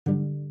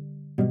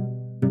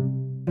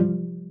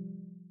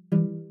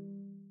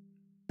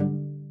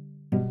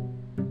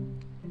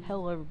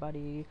Hello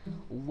everybody,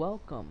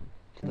 welcome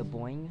to the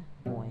Boing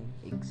Boing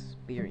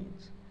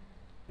Experience.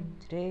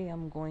 Today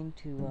I'm going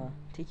to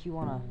take you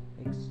on a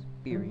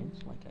experience,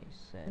 like I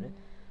said,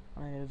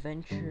 on an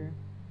adventure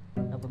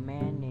of a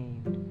man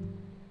named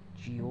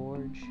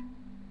George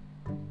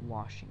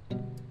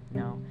Washington.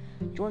 Now,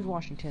 George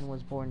Washington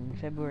was born on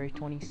February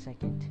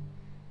 22nd,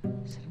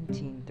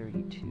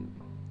 1732.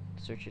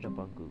 Search it up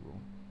on Google.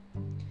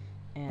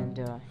 And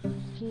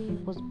he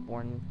was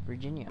born in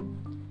Virginia.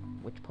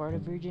 Which part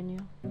of Virginia?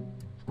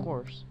 Of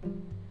course,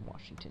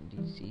 Washington,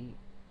 D.C.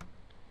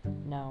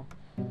 Now,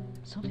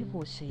 some people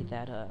would say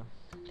that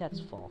that's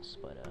false,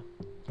 but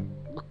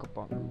look up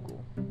on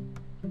Google.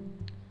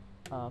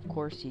 Of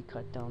course, he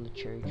cut down the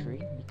cherry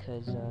tree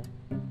because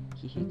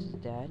he hates his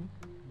dad.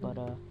 But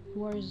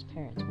who are his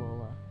parents?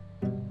 Well,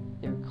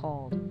 they're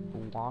called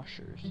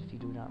washers. If you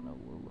do not know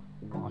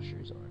what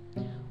washers are,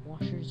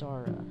 washers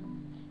are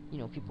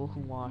people who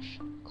wash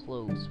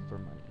clothes for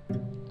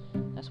money.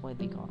 That's why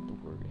they got the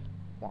word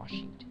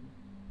Washington,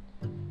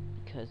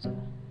 because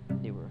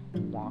they were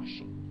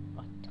washing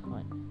a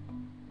ton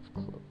of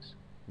clothes.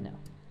 Now,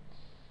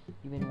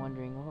 you've been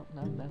wondering, well,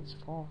 that's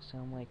false.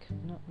 And I'm like,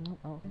 no,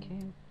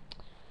 okay.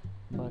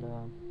 But,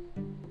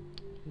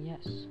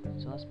 yes,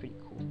 so that's pretty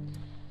cool.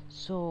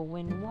 So,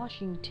 when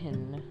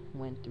Washington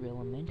went through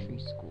elementary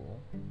school,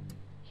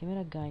 he met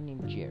a guy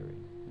named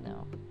Jared.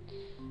 Now,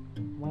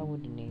 why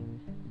would the name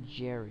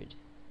Jared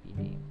be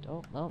named?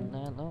 Oh, no,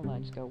 I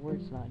just got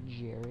words, not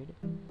Jared.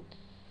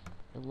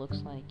 It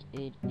looks like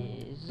it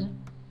is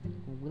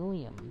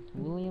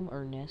William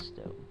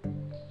Ernesto.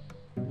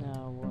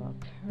 Now,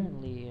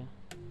 apparently,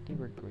 they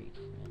were great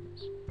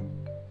friends.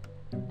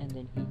 And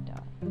then he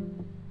died.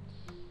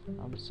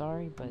 I'm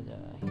sorry, but,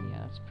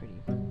 yeah, it's pretty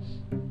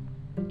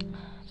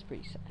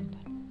sad,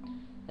 but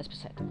that's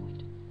beside the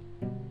point.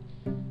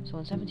 So,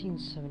 in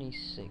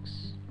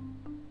 1776,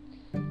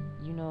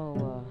 you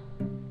know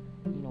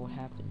what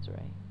happens,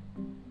 right?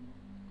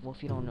 Well,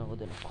 if you don't know,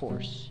 then of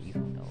course you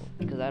don't know,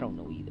 because I don't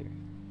know either.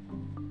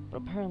 But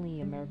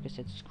apparently America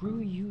said, screw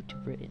you to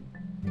Britain.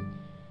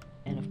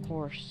 And of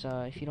course,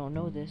 if you don't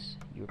know this,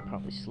 you're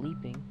probably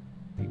sleeping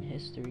in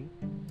history,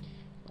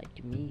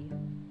 like me.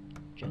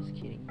 Just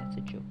kidding, that's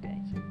a joke,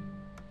 guys.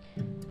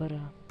 But,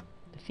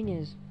 the thing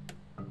is,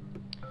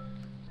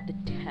 the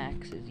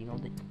taxes,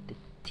 the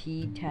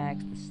tea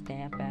tax, the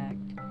Stamp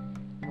Act,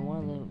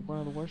 one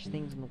of the worst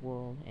things in the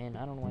world, and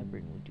I don't know why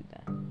Britain would do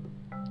that.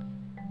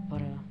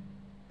 But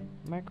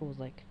America was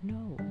like,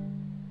 no,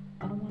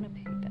 I don't want to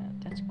pay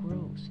that. That's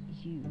gross.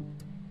 Ew.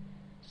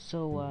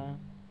 So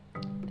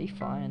they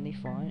fought,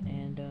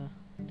 and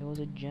there was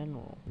a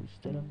general who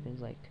stood up and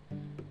was like,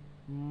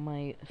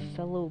 my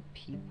fellow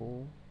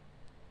people,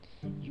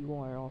 you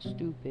are all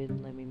stupid.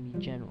 Let me be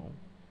general.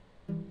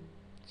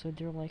 So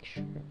they're like,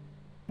 sure,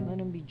 let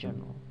him be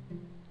general.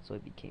 So he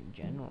became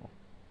general.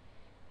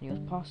 And he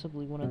was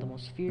possibly one of the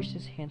most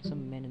fiercest,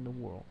 handsome men in the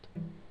world.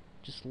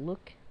 Just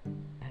look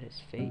at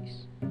his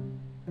face.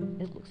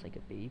 It looks like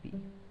a baby.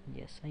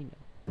 Yes, I know.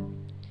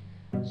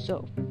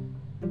 So,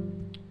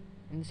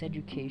 in this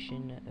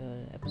education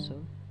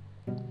episode,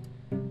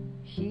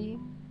 he,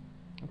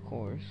 of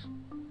course,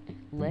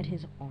 led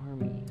his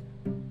army,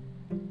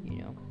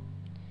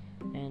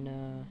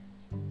 and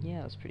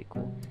yeah, that's pretty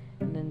cool.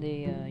 And then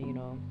they,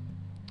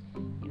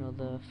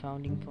 the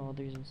founding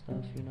fathers and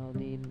stuff,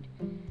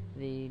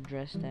 they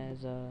dressed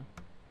as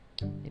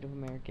Native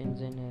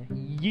Americans and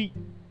yeet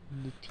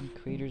the tea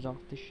craters off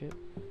the ship.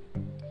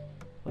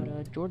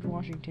 But George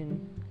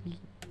Washington,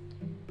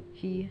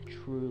 he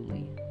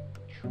truly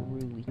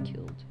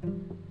killed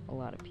a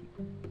lot of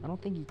people. I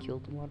don't think he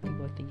killed a lot of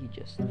people. I think he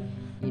just,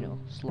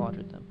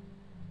 slaughtered them.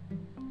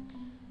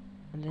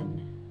 And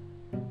then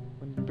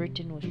when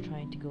Britain was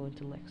trying to go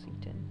into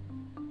Lexington,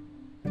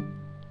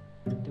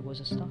 there was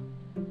a stop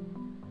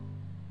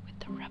with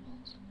the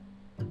rebels.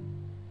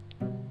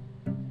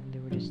 And they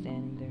were just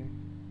standing there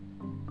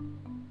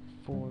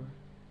for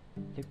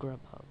their grub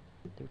hub.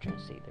 They were trying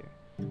to stay there.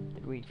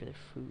 They were waiting for their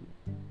food.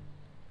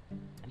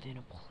 And then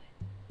a bullet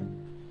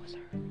was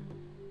heard.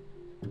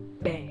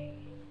 Bang!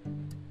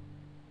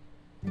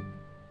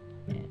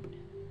 And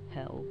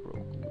hell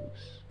broke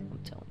loose. I'm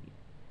telling you.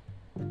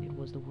 It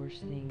was the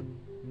worst thing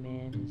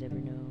man has ever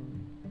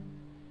known.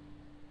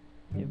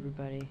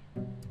 Everybody,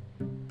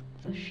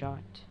 the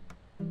shot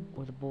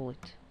or the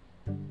bullet,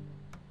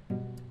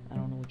 I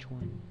don't know which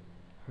one,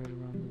 heard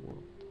around the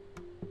world.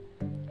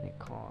 And it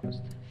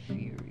caused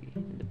fury,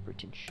 and the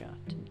Britain shot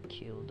and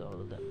killed all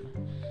of them.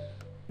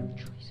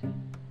 Truly sad.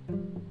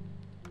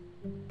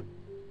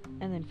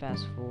 And then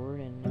fast forward,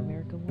 and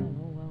America won.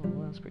 Oh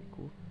well, that's pretty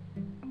cool.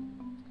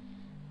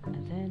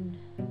 And then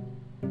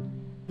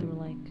they were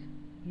like,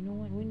 you know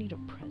what? We need a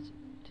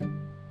president.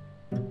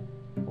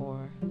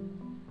 Or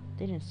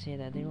they didn't say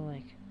that. They were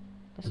like,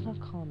 let's not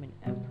call him an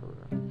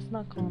emperor. Let's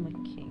not call him a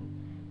king.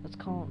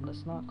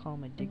 Let's not call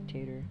him a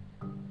dictator.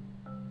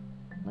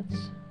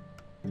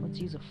 Let's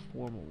use a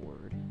formal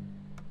word.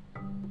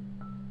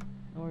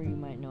 Or you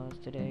might know us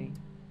today,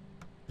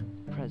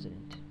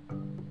 president.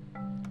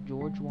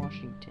 George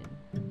Washington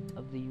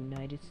of the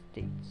United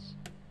States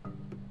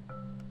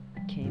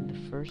became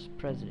the first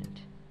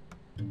president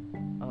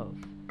of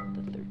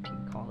the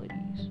 13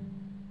 colonies,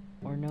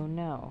 or known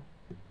now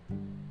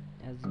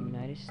as the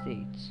United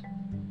States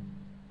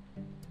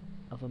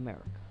of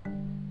America.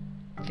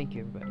 Thank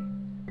you, everybody,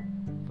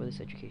 for this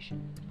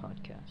education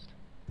podcast.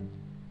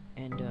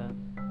 And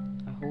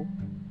I hope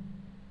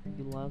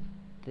you love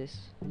this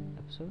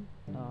episode.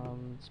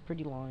 It's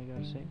pretty long, I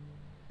gotta say.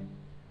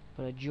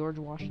 But George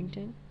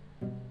Washington,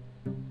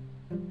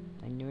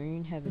 I know you're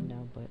in heaven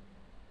now, but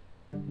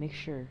make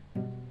sure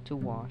to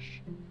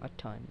wash a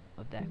ton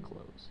of that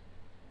clothes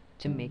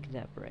to make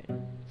that bread.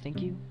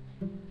 Thank you,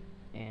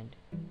 and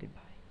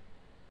goodbye.